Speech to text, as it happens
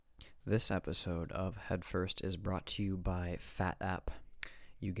This episode of Headfirst is brought to you by Fat App.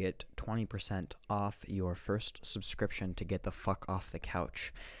 You get 20% off your first subscription to get the fuck off the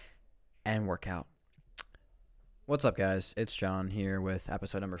couch and work out. What's up, guys? It's John here with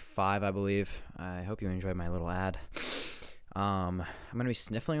episode number 5, I believe. I hope you enjoyed my little ad. I'm going to be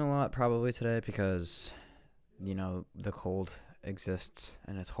sniffling a lot probably today because, the cold exists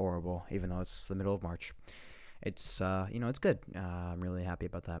and it's horrible, even though it's the middle of March. It's good. I'm really happy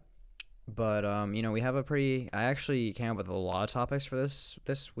about that. But, we have I actually came up with a lot of topics for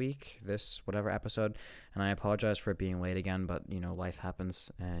this week, this whatever episode, and I apologize for it being late again, but, life happens,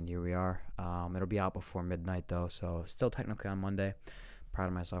 and here we are. It'll be out before midnight, though, so still technically on Monday. Proud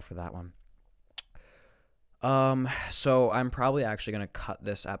of myself for that one. So I'm probably actually going to cut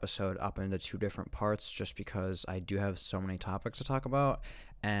this episode up into 2 different parts just because I do have so many topics to talk about,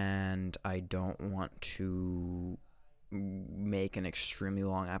 and I don't want to make an extremely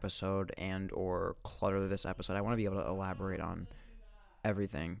long episode and or clutter this episode. I want to be able to elaborate on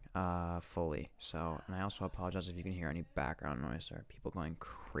everything fully. So, and I also apologize if you can hear any background noise or people going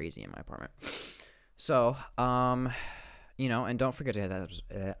crazy in my apartment. So, and don't forget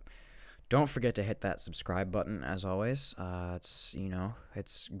to hit that subscribe button as always.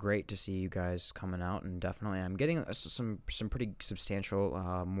 It's great to see you guys coming out, and definitely I'm getting some pretty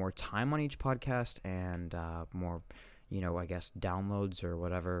substantial more time on each podcast and more downloads or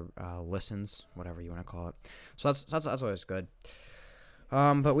whatever, listens, whatever you want to call it. So that's always good.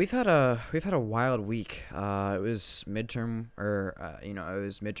 But we've had a wild week. It was midterm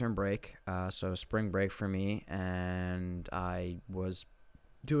break. So spring break for me, and I was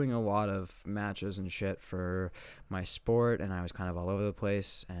doing a lot of matches and shit for my sport, and I was kind of all over the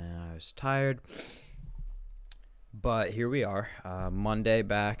place, and I was tired. But here we are, Monday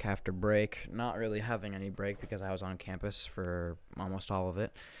back after break, not really having any break because I was on campus for almost all of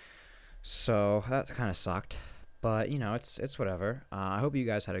it. So that kind of sucked, but it's whatever. I hope you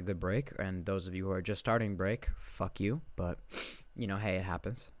guys had a good break, and those of you who are just starting break, fuck you, but hey, it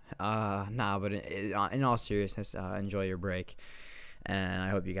happens. But in all seriousness, enjoy your break, and I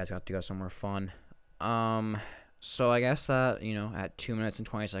hope you guys got to go somewhere fun. So I guess that, at 2 minutes and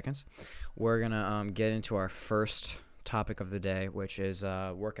 20 seconds, we're going to get into our first topic of the day, which is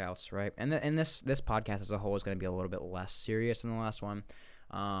workouts, right? And this podcast as a whole is going to be a little bit less serious than the last one.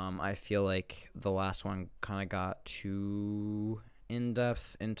 I feel like the last one kind of got too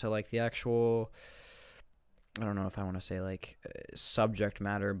in-depth into, the actual, I don't know if I want to say, subject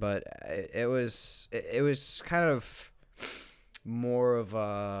matter, but it was kind of more of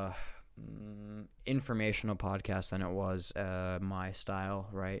a informational podcast than it was my style,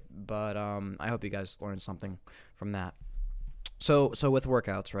 right? But I hope you guys learned something from that. So with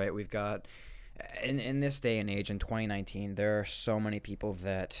workouts, right, we've got in this day and age in 2019, there are so many people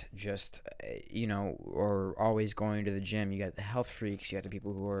that just are always going to the gym. You got the health freaks, you got the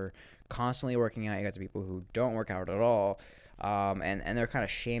people who are constantly working out, you got the people who don't work out at all, and they're kind of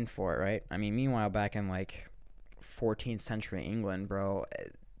shamed for it, right? I mean, meanwhile, back in 14th century England, bro,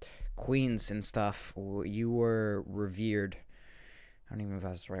 queens and stuff, you were revered. I don't even know if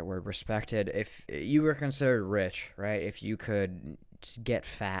that's the right word. Respected. If you were considered rich, right? If you could get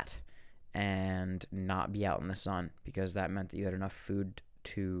fat and not be out in the sun, because that meant that you had enough food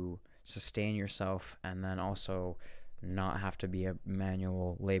to sustain yourself and then also not have to be a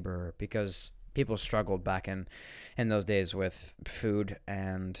manual laborer, because people struggled back in those days with food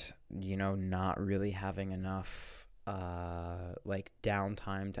and, not really having enough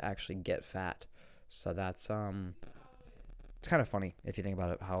downtime to actually get fat. So that's it's kind of funny if you think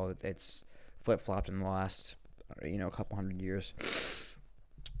about it, how it's flip-flopped in the last couple hundred years.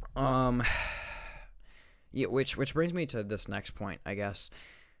 Which brings me to this next point, I guess.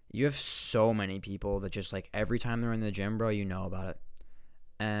 You have so many people that just every time they're in the gym, bro, you know about it.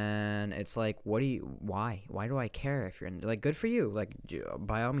 And it's why do I care if you're in, good for you,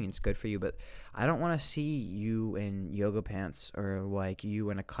 by all means, good for you, but I don't want to see you in yoga pants or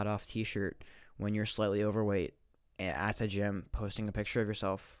you in a cutoff t-shirt when you're slightly overweight at the gym posting a picture of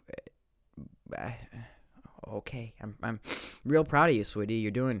yourself. Okay, I'm real proud of you, sweetie.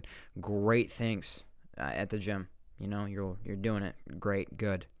 You're doing great things at the gym. You're doing it great,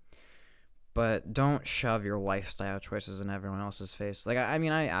 good. But don't shove your lifestyle choices in everyone else's face.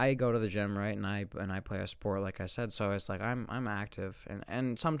 I go to the gym, right, and I play a sport, like I said, so it's I'm active,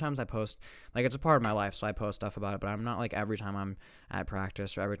 and sometimes I post, it's a part of my life, so I post stuff about it, but I'm not every time I'm at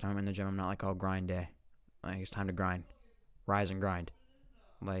practice or every time I'm in the gym, I'm not all grind day. It's time to grind, rise and grind.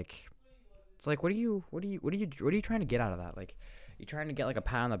 It's what are you trying to get out of that? You trying to get a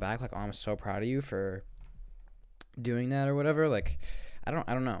pat on the back, oh, I'm so proud of you for doing that or whatever? I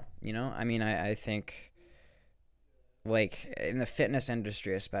don't know, you know? I mean, I think like in the fitness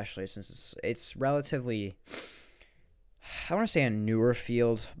industry especially, since it's relatively, I want to say a newer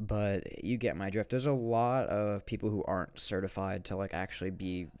field, but you get my drift. There's a lot of people who aren't certified to like actually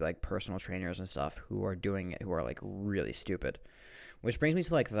be like personal trainers and stuff who are doing it, who are like really stupid. Which brings me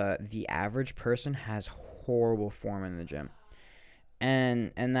to like the average person has horrible form in the gym.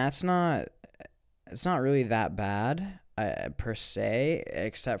 And that's not, it's not really that bad per se,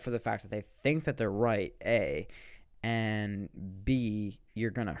 except for the fact that they think that they're right, A, and B,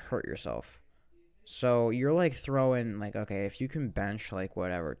 you're going to hurt yourself. So you're like throwing like, okay, if you can bench like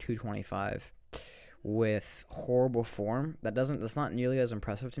whatever 225 with horrible form, that's not nearly as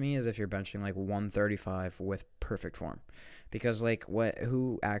impressive to me as if you're benching like 135 with perfect form. Because like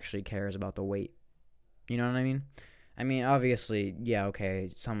who actually cares about the weight? You know what I mean? I mean, obviously, yeah,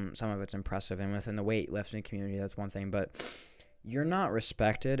 okay, some of it's impressive, and within the weightlifting community, that's one thing, but you're not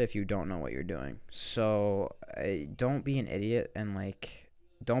respected if you don't know what you're doing. So don't be an idiot, and like,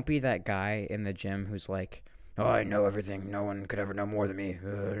 don't be that guy in the gym who's like, oh, I know everything. No one could ever know more than me.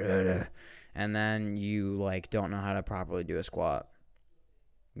 And then you like don't know how to properly do a squat.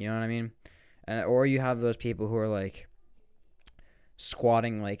 You know what I mean? Or you have those people who are like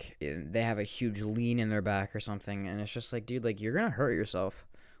squatting like they have a huge lean in their back or something, and it's just like, dude, like you're gonna hurt yourself.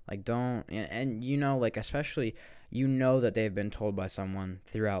 Like don't, and you know, like especially you know that they've been told by someone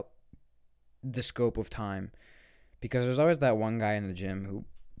throughout the scope of time, because there's always that one guy in the gym who,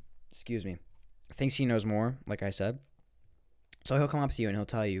 excuse me, thinks he knows more, like I said. So he'll come up to you and he'll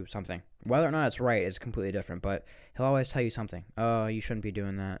tell you something. Whether or not it's right is completely different, but he'll always tell you something. Oh, you shouldn't be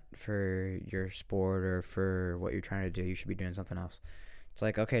doing that for your sport or for what you're trying to do. You should be doing something else. It's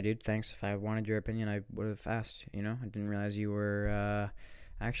like, okay, dude, thanks. If I wanted your opinion, I would have asked, you know? I didn't realize you were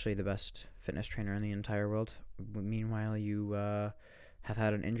actually the best fitness trainer in the entire world. Meanwhile, you have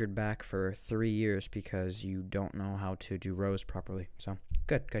had an injured back for 3 years because you don't know how to do rows properly. So,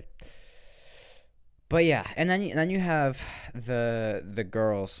 good. But yeah, and then you have the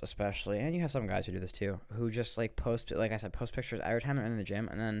girls especially, and you have some guys who do this too, who just like post, like I said, post pictures every time they're in the gym,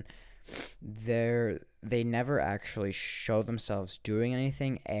 and then they never actually show themselves doing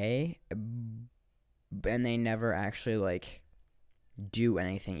anything, and they never actually like do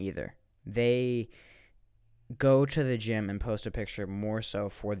anything either. They go to the gym and post a picture more so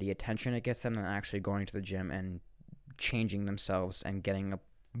for the attention it gets them than actually going to the gym and changing themselves and getting a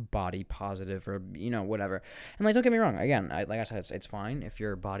body positive, or you know, whatever. And like, don't get me wrong, again, like I said, it's fine if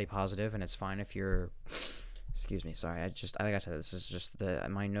you're body positive, and it's fine if you're, excuse me, sorry, like I said, this is just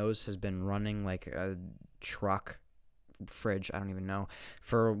my nose has been running like a truck fridge, I don't even know,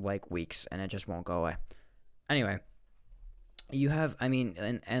 for like weeks, and it just won't go away. Anyway, you have, I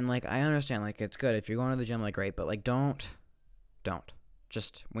mean, and like I understand, like it's good if you're going to the gym, like great, but like don't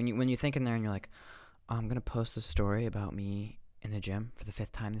just when you think in there and you're like, oh, I'm gonna post a story about me in the gym for the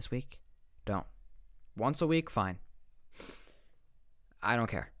 5th time this week, don't. Once a week, fine. I don't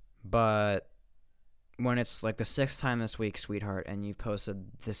care. But when it's like the 6th time this week, sweetheart, and you've posted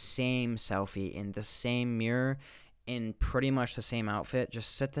the same selfie in the same mirror in pretty much the same outfit,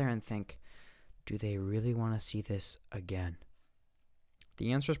 just sit there and think, do they really want to see this again?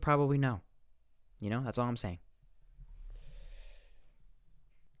 The answer is probably no. You know, that's all I'm saying.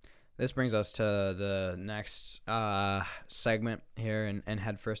 This brings us to the next segment here in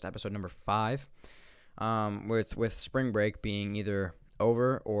Headfirst, episode number 5. With spring break being either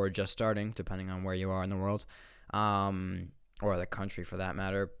over or just starting, depending on where you are in the world, or the country for that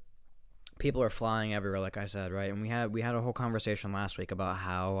matter. People are flying everywhere, like I said, right? And we had a whole conversation last week about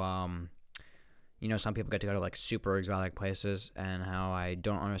how you know, some people get to go to like super exotic places, and how I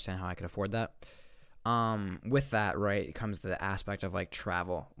don't understand how I could afford that. With that, right, comes the aspect of like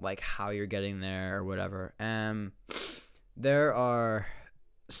travel, like how you're getting there or whatever. There are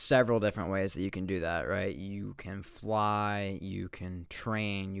several different ways that you can do that, right? You can fly, you can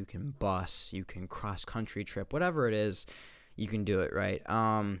train, you can bus, you can cross country trip, whatever it is, you can do it, right?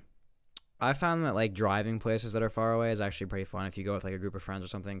 I found that like driving places that are far away is actually pretty fun if you go with like a group of friends or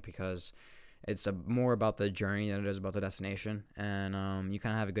something, because it's more about the journey than it is about the destination, and you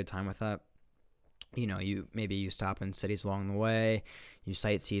kind of have a good time with that. You know, you stop in cities along the way, you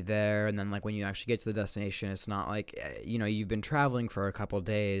sightsee there, and then like when you actually get to the destination, it's not like, you know, you've been traveling for a couple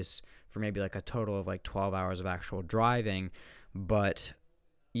days for maybe like a total of like 12 hours of actual driving, but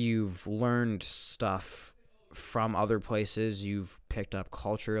you've learned stuff from other places. You've picked up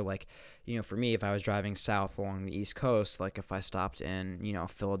culture. Like, for me, if I was driving south along the East Coast, like if I stopped in,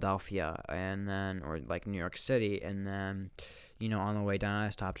 Philadelphia and then, or like New York City, and then, on the way down, I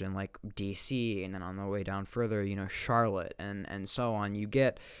stopped in like DC, and then on the way down further, Charlotte, and so on. You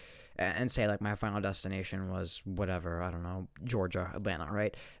get, and say like my final destination was whatever, I don't know, Georgia, Atlanta,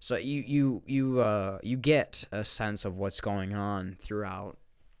 right? So you get a sense of what's going on throughout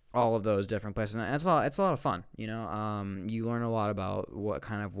all of those different places, and it's a lot of fun. You learn a lot about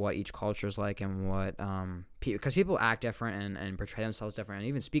what each culture is like, and what because people act different and portray themselves different and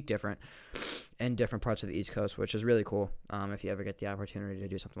even speak different in different parts of the East Coast, which is really cool. If you ever get the opportunity to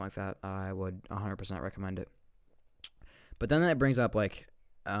do something like that, I would 100% recommend it. But then that brings up like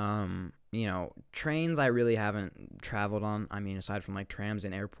trains I really haven't traveled on. I mean, aside from like trams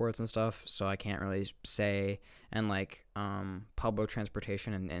and airports and stuff, so I can't really say, and like public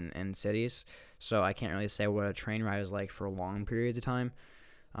transportation in cities, so I can't really say what a train ride is like for long periods of time.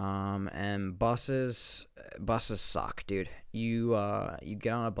 And buses suck, dude. You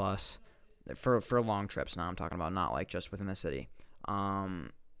get on a bus for long trips. Now I'm talking about, not like just within the city.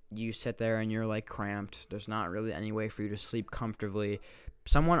 You sit there and you're like cramped. There's not really any way for you to sleep comfortably.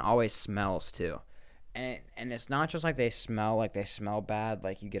 Someone always smells too, and it's not just like they smell bad,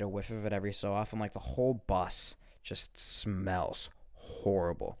 like you get a whiff of it every so often. Like the whole bus just smells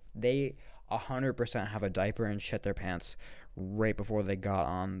horrible. They 100% have a diaper and shit their pants right before they got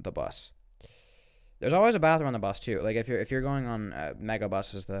on the bus. There's always a bathroom on the bus too. Like if you're going on Mega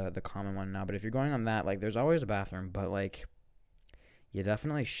Bus is the common one now, but if you're going on that, like there's always a bathroom, but like you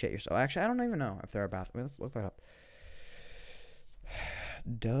definitely shit yourself. Actually, I don't even know if there are bathrooms. Let's look that up.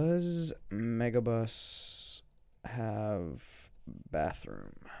 Does Megabus have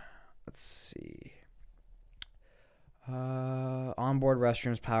bathroom? Let's see. Onboard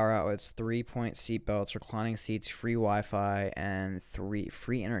restrooms, power outlets, 3-point seatbelts, reclining seats, free Wi-Fi, and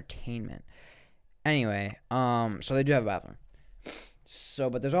free entertainment. Anyway, so they do have a bathroom. So,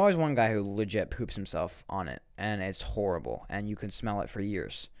 but there's always one guy who legit poops himself on it, and it's horrible, and you can smell it for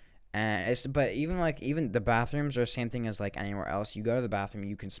years. And but even the bathrooms are the same thing as like anywhere else. You go to the bathroom,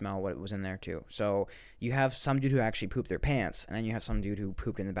 you can smell what was in there too. So you have some dude who actually pooped their pants, and then you have some dude who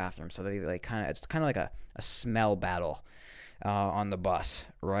pooped in the bathroom. So it's kind of like a smell battle on the bus,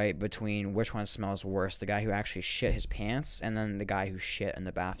 right? Between which one smells worse, the guy who actually shit his pants, and then the guy who shit in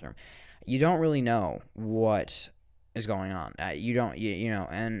the bathroom. You don't really know what is going on.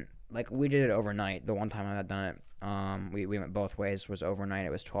 And like we did it overnight. The one time I had done it. We went both ways, was overnight.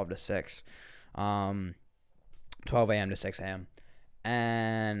 It was 12 to 6, 12 a.m. to 6 a.m.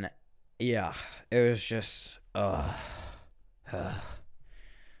 And yeah, it was just,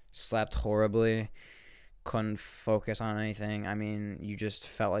 slept horribly, couldn't focus on anything. I mean, you just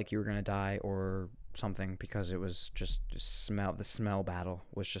felt like you were going to die or something, because it was just the smell battle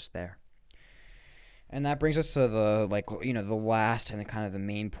was just there. And that brings us to the last and kind of the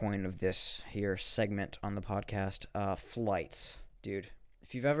main point of this here segment on the podcast, flights. Dude,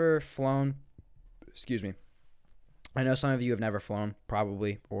 if you've ever flown, I know some of you have never flown,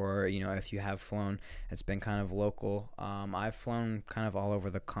 probably, or, if you have flown, it's been kind of local. I've flown kind of all over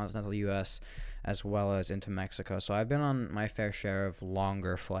the continental U.S. as well as into Mexico, so I've been on my fair share of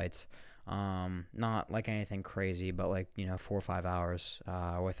longer flights. Not like anything crazy, but like 4 or 5 hours,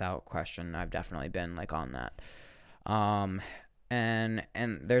 without question. I've definitely been like on that. And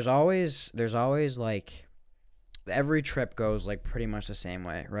there's always like every trip goes like pretty much the same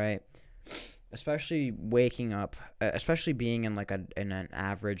way, right? Especially waking up, especially being in like in an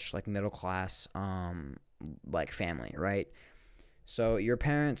average like middle class like family, right? So your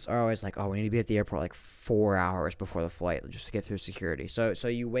parents are always like, oh, we need to be at the airport like 4 hours before the flight just to get through security. So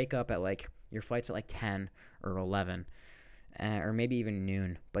you wake up at like, your flight's at like 10 or 11, or maybe even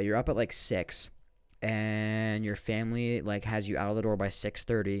noon, but you're up at like 6, and your family like has you out of the door by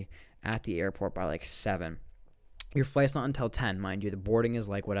 6:30, at the airport by like 7. Your flight's not until 10, mind you. The boarding is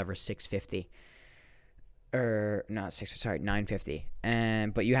like whatever, 6:50. Or not 6, sorry,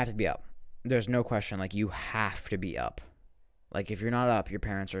 9:50. But you have to be up. There's no question, like you have to be up. Like, if you're not up, your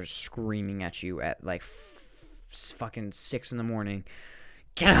parents are screaming at you at, like, fucking 6 in the morning.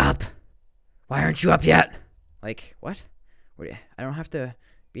 Get up! Why aren't you up yet? Like, what? I don't have to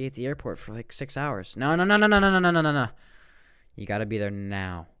be at the airport for, like, 6 hours. No. You gotta be there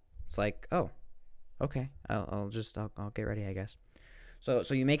now. It's like, oh, okay. I'll get ready, I guess.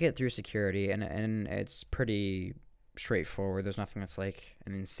 So you make it through security, and it's pretty straightforward. There's nothing that's, like,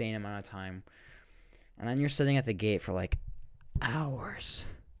 an insane amount of time. And then you're sitting at the gate for, like, hours.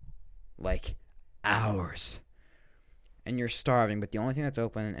 and you're starving, but the only thing that's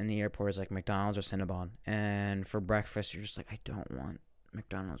open in the airport is like McDonald's or Cinnabon. And for breakfast, you're just like, I don't want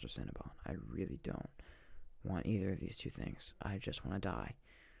McDonald's or Cinnabon. I really don't want either of these two things. I just want to die,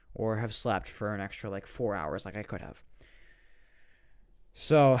 or have slept for an extra like 4 hours, like I could have.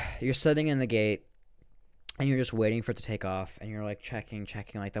 So you're sitting in the gate, and you're just waiting for it to take off, and you're like checking,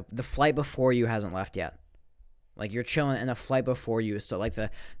 like the flight before you hasn't left yet. Like you're chilling, and the flight before you is still like the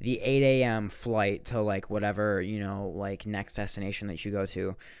 8 a.m. flight to like whatever, like next destination that you go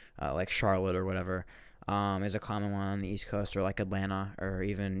to, like Charlotte or whatever, is a common one on the East Coast, or like Atlanta, or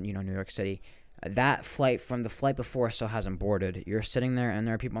even New York City. That flight from the flight before still hasn't boarded. You're sitting there, and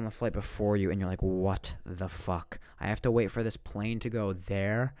there are people on the flight before you, and you're like, what the fuck? I have to wait for this plane to go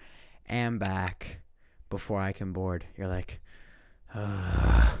there and back before I can board. You're like,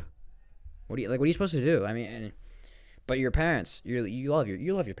 what are you supposed to do? I mean, but your parents, you love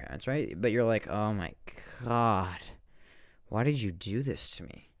your parents, right? But you're like, oh my God, why did you do this to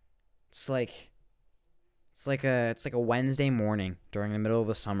me? It's like a Wednesday morning during the middle of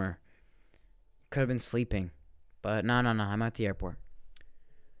the summer. Could have been sleeping, but no, I'm at the airport.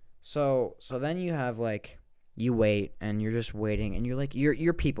 So then you have like, you wait, and you're just waiting, and you're like,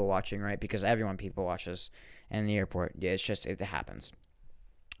 you're people watching, right? Because everyone people watches in the airport. Yeah, it's just, it happens.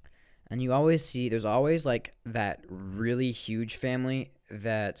 And you always see, there's always like that really huge family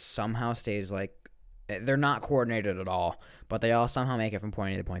that somehow stays like, they're not coordinated at all, but they all somehow make it from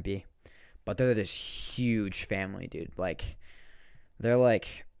point A to point B. But they're this huge family, dude. Like, they're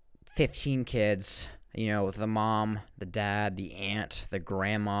like 15 kids, with the mom, the dad, the aunt, the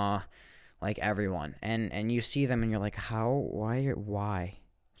grandma, like everyone. And you see them, and you're like, why?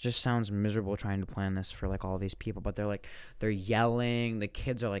 It just sounds miserable trying to plan this for like all these people. But they're yelling, the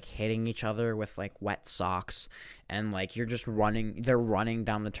kids are like hitting each other with like wet socks, and like they're running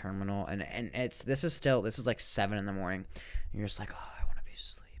down the terminal, and this is like 7 a.m, and you're just like, oh, I want to be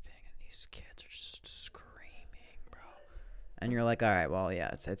sleeping, and these kids are just screaming, bro. And you're like, all right, well, yeah,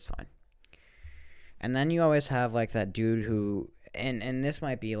 it's fine. And then you always have like that dude who, and this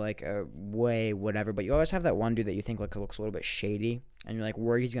might be like a way whatever, but you always have that one dude that you think like looks a little bit shady, and you're like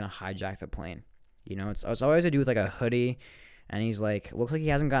worried he's gonna hijack the plane. It's always a dude with like a hoodie, and he's like, looks like he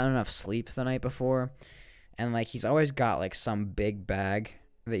hasn't gotten enough sleep the night before, and like he's always got like some big bag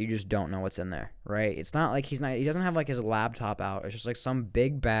that you just don't know what's in there, right? It's not like he doesn't have like his laptop out. It's just like some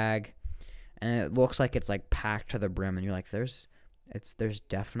big bag, and it looks like it's like packed to the brim, and you're like, there's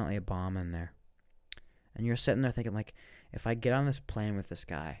definitely a bomb in there. And you're sitting there thinking, like, if I get on this plane with this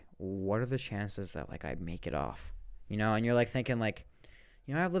guy, what are the chances that, like, I make it off? And you're, like, thinking, like,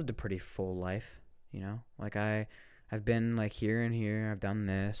 I've lived a pretty full life, Like, I've been, like, here and here. I've done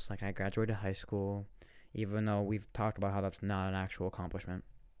this. Like, I graduated high school, even though we've talked about how that's not an actual accomplishment.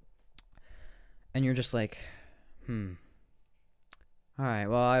 And you're just like, all right,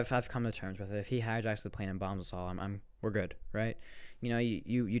 well, I've come to terms with it. If he hijacks the plane and bombs us all, we're good, right?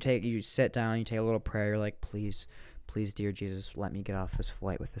 You sit down, you take a little prayer. You're like, please, dear Jesus, let me get off this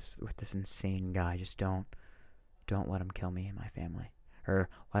flight with this insane guy. Just don't let him kill me and my family, or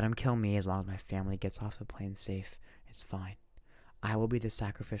let him kill me as long as my family gets off the plane safe. It's fine. I will be the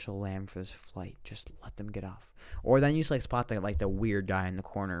sacrificial lamb for this flight. Just let them get off. Or then you like spot the weird guy in the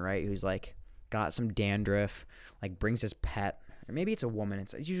corner, right? Who's like got some dandruff, like brings his pet, or maybe it's a woman.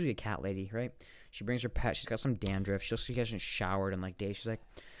 It's usually a cat lady, right? She brings her pet. She's got some dandruff. She hasn't showered in like days. She's like,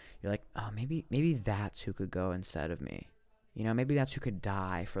 you're like, oh, maybe that's who could go instead of me. Maybe that's who could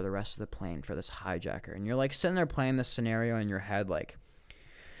die for the rest of the plane for this hijacker. And you're like sitting there playing this scenario in your head, like,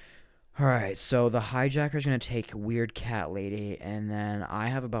 all right, so the hijacker's going to take weird cat lady, and then I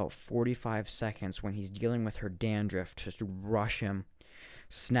have about 45 seconds when he's dealing with her dandruff to just rush him,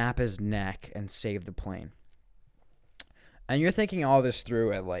 snap his neck, and save the plane. And you're thinking all this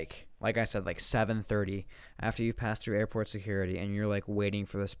through at like I said, like 7:30 after you've passed through airport security, and you're like waiting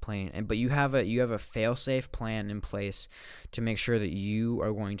for this plane. But you have a fail-safe plan in place to make sure that you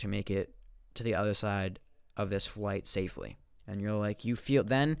are going to make it to the other side of this flight safely. And you're like, you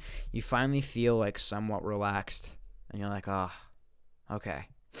finally feel like somewhat relaxed, and you're like, oh, okay.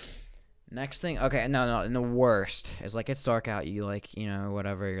 Next thing, okay, no, and the worst is like it's dark out. You like,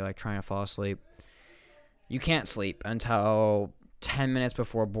 whatever. You're like trying to fall asleep. You can't sleep until 10 minutes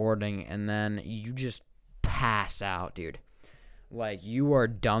before boarding, and then you just pass out, dude. Like, you are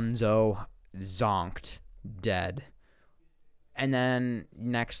dunzo, zonked, dead. And then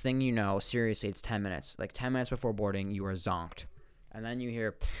next thing you know, seriously, it's 10 minutes. Like 10 minutes before boarding, you are zonked. And then you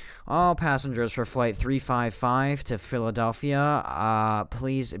hear, all passengers for flight 355 to Philadelphia,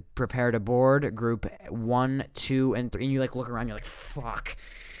 please prepare to board group 1, 2, and 3. And you like look around, you're like, fuck.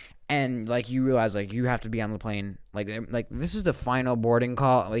 And like you realize like you have to be on the plane, like this is the final boarding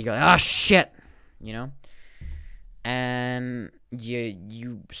call. Like you're like, oh shit, you know, and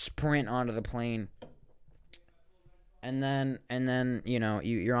you sprint onto the plane, and then you know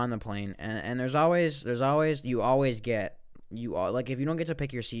you're on the plane, and there's always you always get like if you don't get to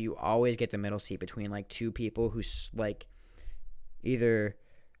pick your seat, you always get the middle seat between like two people who like either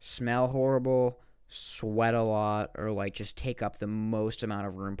smell horrible, sweat a lot, or like just take up the most amount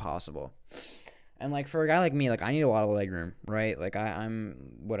of room possible. And like for a guy like me, like I need a lot of leg room, right? Like I'm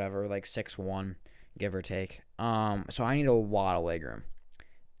whatever, like 6'1", give or take. So I need a lot of leg room.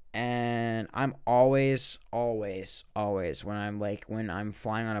 And I'm always when I'm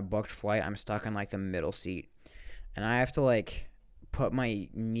flying on a booked flight, I'm stuck in like the middle seat. And I have to like put my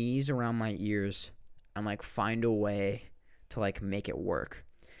knees around my ears and like find a way to like make it work.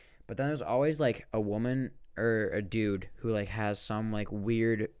 But then there's always like a woman or a dude who like has some like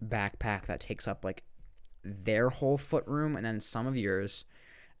weird backpack that takes up like their whole foot room and then some of yours.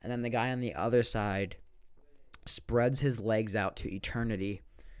 And then the guy on the other side spreads his legs out to eternity.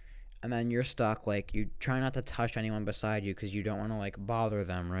 And then you're stuck, like you try not to touch anyone beside you because you don't want to like bother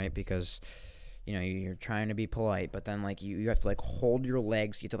them, right? Because you know, you're trying to be polite, but then like you have to like hold your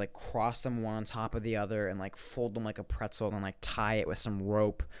legs, you have to like cross them one on top of the other and like fold them like a pretzel and like tie it with some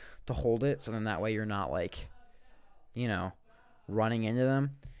rope to hold it, so then that way you're not like, you know, running into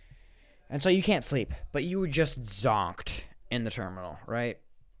them. And so you can't sleep, but you were just zonked in the terminal, right?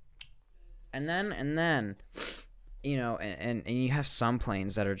 And then you know, and you have some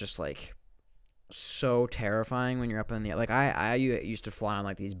planes that are just like so terrifying when you're up in the like I used to fly on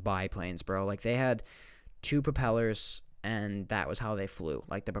like these biplanes, bro. Like they had two propellers and that was how they flew.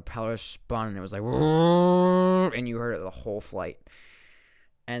 Like the propellers spun and it was like and you heard it the whole flight.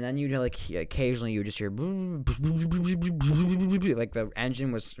 And then you'd like occasionally you just hear like the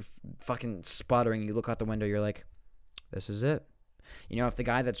engine was fucking sputtering. You look out the window, you're like, this is it. You know, if the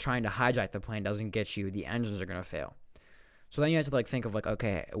guy that's trying to hijack the plane doesn't get you, the engines are gonna fail. So then you have to like think of like,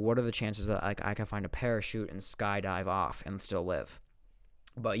 okay, what are the chances that like I can find a parachute and skydive off and still live?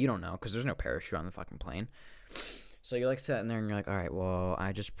 But you don't know because there's no parachute on the fucking plane. So you're like sitting there and you're like, all right, well,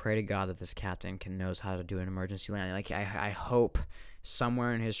 I just pray to God that this captain knows how to do an emergency landing. Like I hope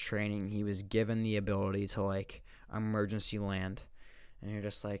somewhere in his training he was given the ability to like emergency land. And you're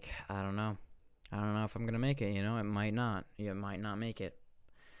just like, I don't know if I'm gonna make it. You know, it might not. You might not make it.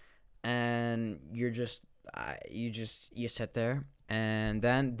 And you're just. You sit there and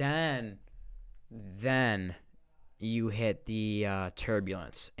then you hit the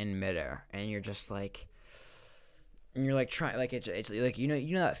turbulence in midair and you're just like and you're like trying like it's like you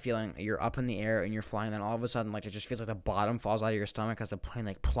know that feeling you're up in the air and you're flying, then all of a sudden like it just feels like the bottom falls out of your stomach as the plane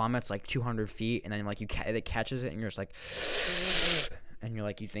like plummets like 200 feet and then like it catches it and you're just like and you're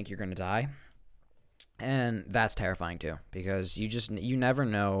like you think you're gonna die. And that's terrifying too, because you never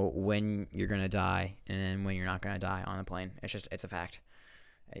know when you're gonna die and when you're not gonna die on a plane. It's a fact.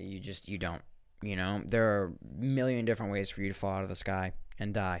 You don't. You know, there are a million different ways for you to fall out of the sky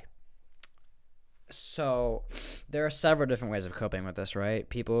and die. So there are several different ways of coping with this, right?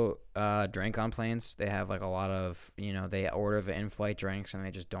 People drink on planes. They have like a lot of, you know, they order the in-flight drinks and they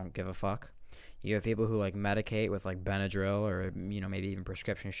just don't give a fuck. You have people who like medicate with like Benadryl or, you know, maybe even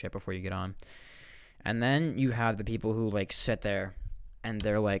prescription shit before you get on. And then you have the people who like sit there and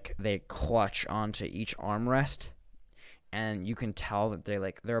they clutch onto each armrest and you can tell that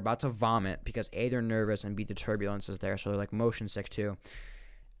they're about to vomit because A, they're nervous and B, the turbulence is there, so they're like motion sick too.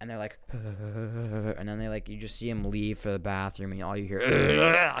 And they're like and then they like you just see them leave for the bathroom and all you hear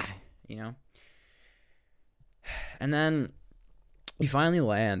you know. And then you finally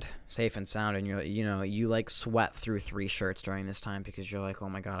land safe and sound and you like sweat through 3 shirts during this time because you're like, oh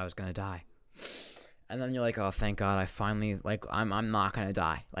my God, I was gonna die. And then you're like, oh, thank God, I finally, like, I'm not going to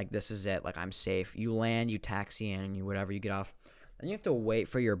die. Like, this is it. Like, I'm safe. You land, you taxi in, you get off. Then you have to wait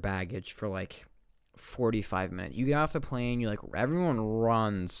for your baggage for, like, 45 minutes. You get off the plane, everyone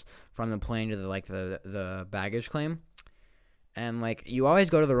runs from the plane to, the baggage claim. And, like, you always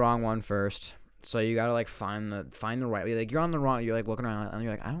go to the wrong one first. So you got to, like, find the right, like, you're on the wrong, you're, like, looking around, and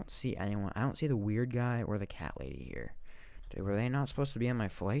you're like, I don't see anyone. I don't see the weird guy or the cat lady here. Dude, were they not supposed to be on my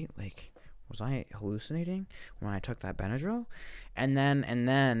flight? Like, was I hallucinating when I took that Benadryl? And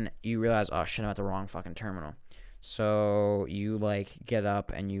then you realize, oh shit, I'm at the wrong fucking terminal. So you like get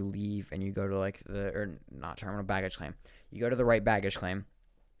up and you leave and you go to like not terminal, baggage claim. You go to the right baggage claim.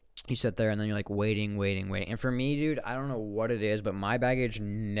 You sit there and then you're like waiting. And for me, dude, I don't know what it is, but my baggage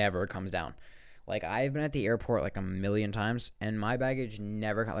never comes down. Like, I've been at the airport like a million times, and my baggage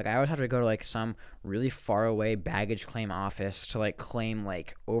never like, I always have to go to like some really far away baggage claim office to like claim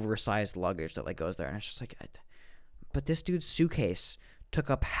like oversized luggage that like goes there, and it's just like, but this dude's suitcase took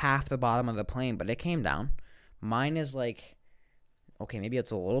up half the bottom of the plane, but it came down. Mine is like, okay, maybe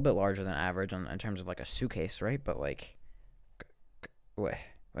it's a little bit larger than average in terms of like a suitcase, right? But like, wait,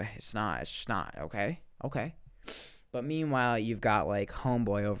 it's not. It's just not. Okay. But meanwhile, you've got like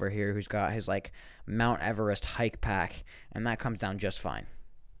homeboy over here who's got his like Mount Everest hike pack, and that comes down just fine.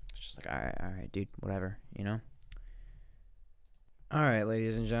 It's just like, all right, dude, whatever, you know. All right,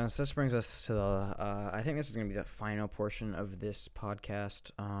 ladies and gents, this brings us to the. I think this is gonna be the final portion of this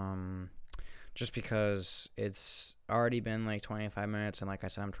podcast. Just because it's already been like 25 minutes, and like I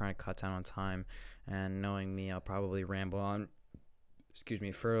said, I'm trying to cut down on time. And knowing me, I'll probably ramble on.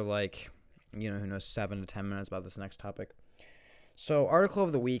 For like, who knows, 7 to 10 minutes about this next topic. So, article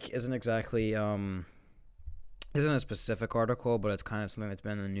of the week isn't exactly isn't a specific article, but it's kind of something that's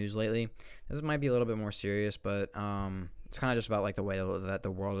been in the news lately. This might be a little bit more serious, but it's kind of just about like the way that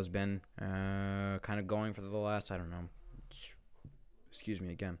the world has been kind of going for the last, I don't know,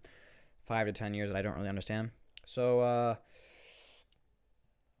 5 to 10 years that I don't really understand. So,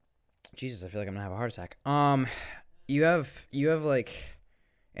 Jesus, I feel like I'm gonna have a heart attack. You have like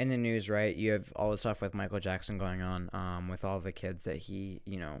in the news, right? You have all the stuff with Michael Jackson going on, with all the kids that he,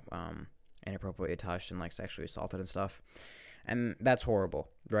 inappropriately touched and like sexually assaulted and stuff, and that's horrible,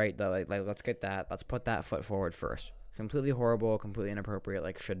 right? Like let's get that. Let's put that foot forward first. Completely horrible, completely inappropriate.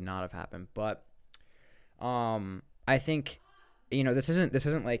 Like, should not have happened. But, I think, this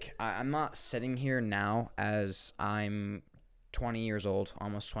isn't like I'm not sitting here now as I'm 20 years old,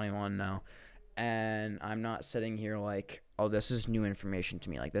 almost 21 now, and I'm not sitting here like, oh, this is new information to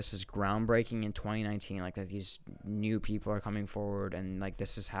me. Like, this is groundbreaking in 2019. Like, that these new people are coming forward, and like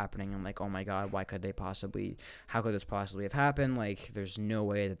this is happening. I'm like, oh my God, how could this possibly have happened? Like, there's no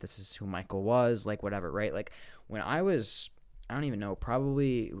way that this is who Michael was. Like, whatever, right? Like, when I don't even know.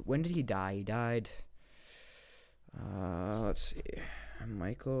 Probably, when did he die? He died. Let's see,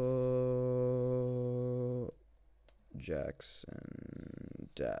 Michael Jackson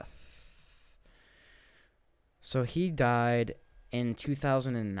death. So he died in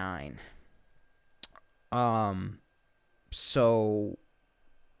 2009. So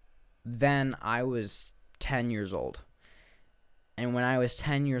then I was 10 years old. And when I was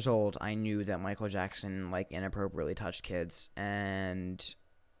 10 years old, I knew that Michael Jackson like inappropriately touched kids, and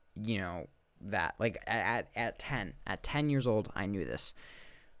that like at 10 years old, I knew this.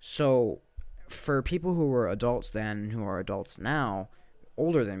 So for people who were adults then, who are adults now,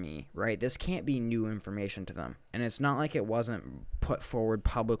 older than me, right? This can't be new information to them. And it's not like it wasn't put forward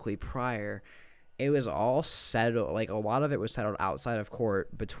publicly prior. It was all settled, like a lot of it was settled outside of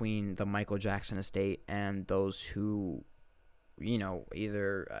court between the Michael Jackson estate and those who,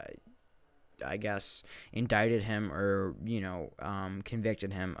 either, I guess, indicted him or,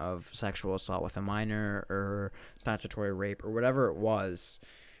 convicted him of sexual assault with a minor or statutory rape or whatever it was,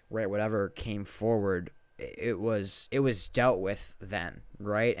 right? Whatever came forward, it was dealt with then,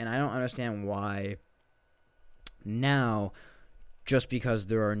 right? And I don't understand why now, just because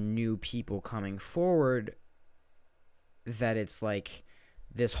there are new people coming forward, that it's like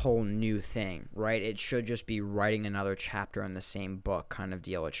this whole new thing, right? It should just be writing another chapter in the same book kind of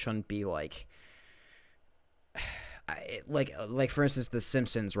deal. It shouldn't be like for instance, The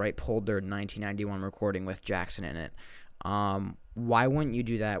Simpsons, right, pulled their 1991 recording with Jackson in it. Why wouldn't you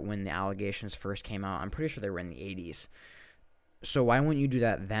do that when the allegations first came out? I'm pretty sure they were in the 80s. So why wouldn't you do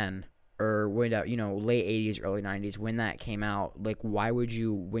that then? Or when, late 80s, early 90s, when that came out? Like, why would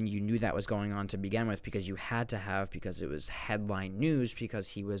you, when you knew that was going on to begin with, because you had to have, because it was headline news, because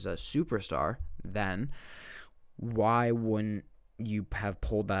he was a superstar then, why wouldn't you have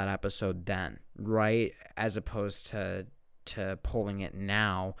pulled that episode then, right? As opposed to pulling it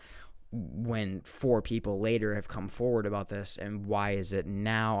now, when 4 people later have come forward about this, and why is it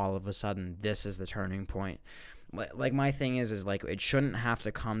now all of a sudden this is the turning point? Like, my thing is like, it shouldn't have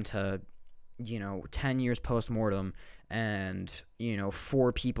to come to 10 years post-mortem and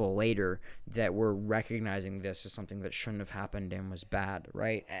 4 people later that we're recognizing this as something that shouldn't have happened and was bad,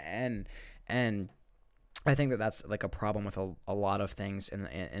 right? And I think that that's like a problem with a lot of things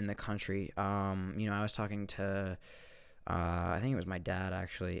in the country. I was talking to I think it was my dad,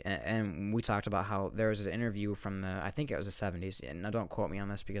 actually, and we talked about how there was this interview from I think it was the 70s, and now don't quote me on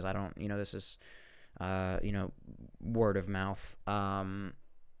this because I don't, this is word of mouth.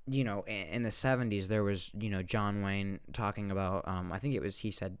 In the 70s, there was, John Wayne talking about, I think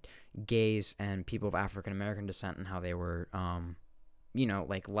he said gays and people of African American descent and how they were,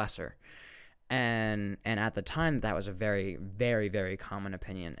 like lesser. And at the time, that was a very, very, very common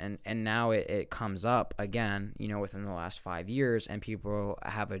opinion. And now it comes up again, within the last 5 years, and people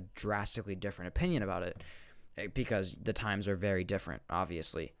have a drastically different opinion about it because the times are very different,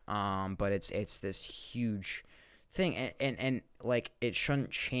 obviously. But it's this huge thing, and like, it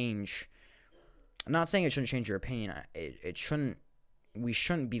shouldn't change. I'm not saying it shouldn't change your opinion. It shouldn't. We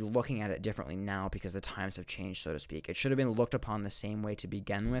shouldn't be looking at it differently now because the times have changed, so to speak. It should have been looked upon the same way to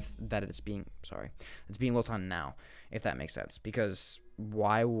begin with that it's being looked on now, if that makes sense. Because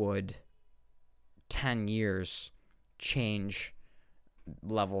why would 10 years change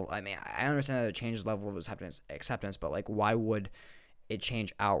level? I mean, I understand that it changes level of acceptance, but like, why would it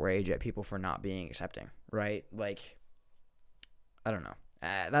change outrage at people for not being accepting, right? Like, I don't know.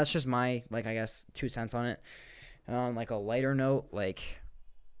 That's just my, like, I guess, 2 cents on it. And on like a lighter note, like,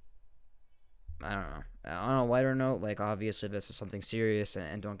 I don't know. On a lighter note, like, obviously this is something serious,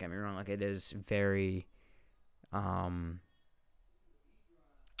 and don't get me wrong, like, it is very,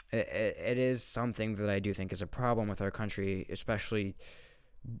 it is something that I do think is a problem with our country, especially,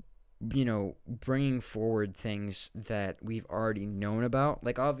 bringing forward things that we've already known about.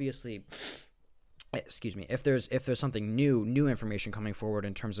 Like, obviously, excuse me, if there's something new information coming forward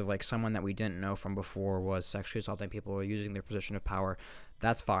in terms of like someone that we didn't know from before was sexually assaulting people or using their position of power,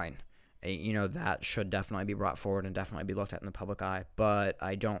 that's fine. That should definitely be brought forward and definitely be looked at in the public eye. But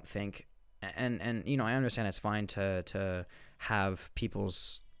I don't think, and I understand it's fine to have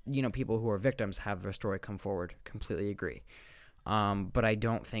people's, people who are victims have their story come forward. Completely agree. But I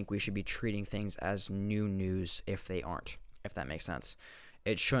don't think we should be treating things as new news if they aren't, if that makes sense.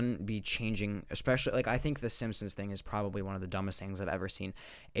 It shouldn't be changing, especially, like, I think the Simpsons thing is probably one of the dumbest things I've ever seen.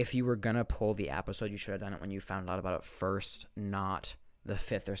 If you were going to pull the episode, you should have done it when you found out about it first, not the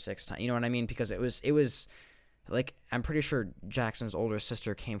 5th or 6th time. You know what I mean? Because it was like, I'm pretty sure Jackson's older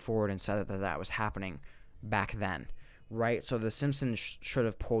sister came forward and said that was happening back then, right? So the Simpsons should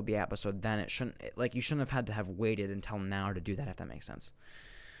have pulled the episode then. You shouldn't have had to have waited until now to do that, if that makes sense.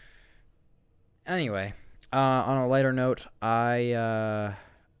 Anyway. On a lighter note, I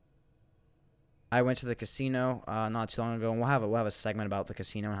went to the casino not too long ago, and we'll have a segment about the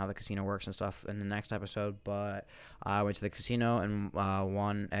casino and how the casino works and stuff in the next episode. But I went to the casino and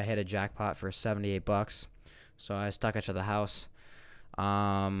I hit a jackpot for $78, so I stuck it to the house.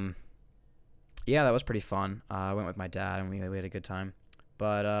 Yeah, that was pretty fun. I went with my dad and we had a good time.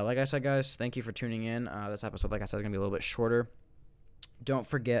 But like I said, guys, thank you for tuning in. This episode, like I said, is gonna be a little bit shorter. Don't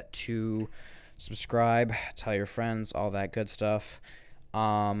forget to subscribe, tell your friends, all that good stuff.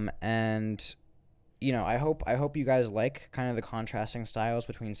 And I hope you guys like kind of the contrasting styles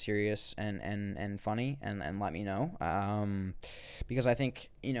between serious and funny, and let me know. Because I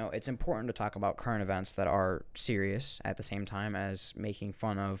think, it's important to talk about current events that are serious at the same time as making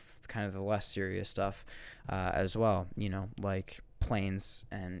fun of kind of the less serious stuff as well, like planes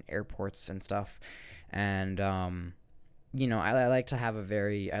and airports and stuff. And I like to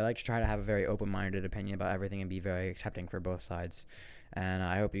try to have a very open-minded opinion about everything and be very accepting for both sides. And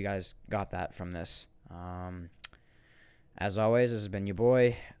I hope you guys got that from this. As always, this has been your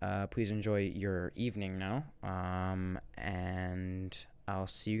boy. Please enjoy your evening now. And I'll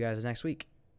see you guys next week.